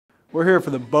We're here for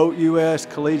the Boat US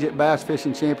Collegiate Bass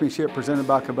Fishing Championship presented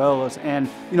by Cabela's, and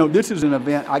this is an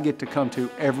event I get to come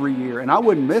to every year, and I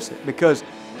wouldn't miss it because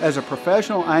as a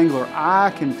professional angler, I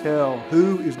can tell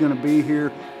who is going to be here,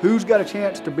 who's got a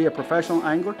chance to be a professional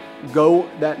angler, go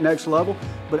that next level.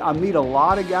 But I meet a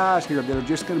lot of guys here that are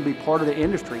just going to be part of the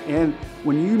industry, and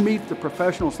when you meet the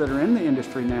professionals that are in the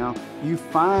industry now, you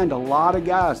find a lot of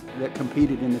guys that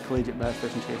competed in the Collegiate Bass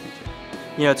Fishing Championship.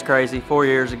 It's crazy. 4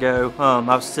 years ago, I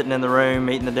was sitting in the room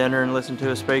eating the dinner and listening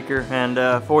to a speaker,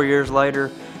 and 4 years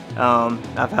later,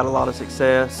 I've had a lot of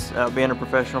success being a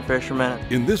professional fisherman.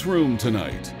 In this room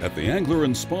tonight, at the Angler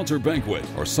and Sponsor Banquet,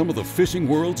 are some of the fishing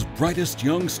world's brightest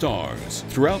young stars.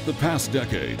 Throughout the past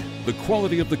decade, the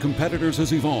quality of the competitors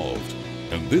has evolved,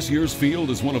 and this year's field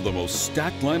is one of the most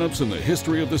stacked lineups in the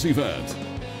history of this event.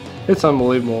 It's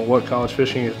unbelievable what college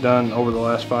fishing has done over the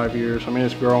last 5 years. I mean,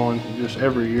 it's growing just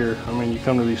every year. I mean, you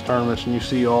come to these tournaments and you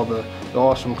see all the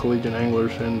awesome collegiate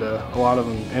anglers, and a lot of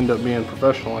them end up being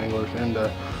professional anglers, and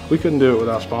we couldn't do it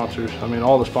without sponsors. I mean,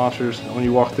 all the sponsors, when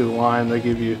you walk through the line, they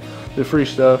give you the free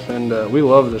stuff, and we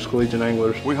love it as collegiate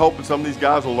anglers. We hope that some of these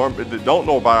guys will learn, that don't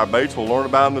know about our baits, will learn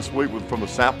about them this week from the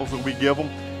samples that we give them,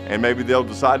 and maybe they'll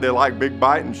decide they like Big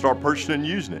Bite and start purchasing and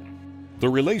using it. The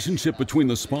relationship between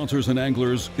the sponsors and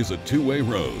anglers is a two-way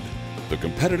road. The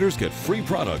competitors get free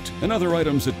product and other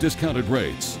items at discounted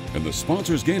rates, and the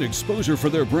sponsors gain exposure for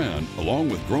their brand along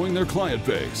with growing their client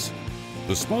base.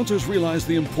 The sponsors realize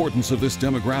the importance of this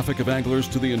demographic of anglers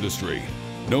to the industry.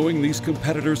 Knowing these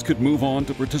competitors could move on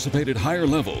to participate at higher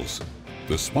levels,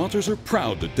 the sponsors are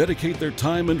proud to dedicate their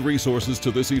time and resources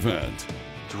to this event.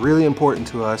 It's really important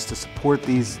to us to support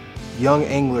these young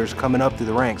anglers coming up through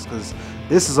the ranks, because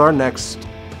this is our next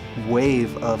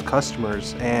wave of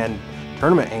customers and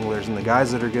tournament anglers and the guys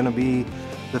that are going to be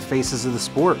the faces of the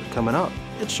sport coming up.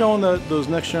 It's showing that those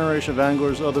next generation of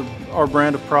anglers our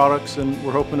brand of products, and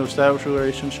we're hoping to establish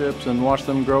relationships and watch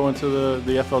them grow into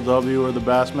the FLW or the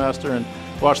Bassmaster, and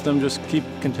watch them just keep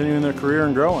continuing their career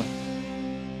and growing.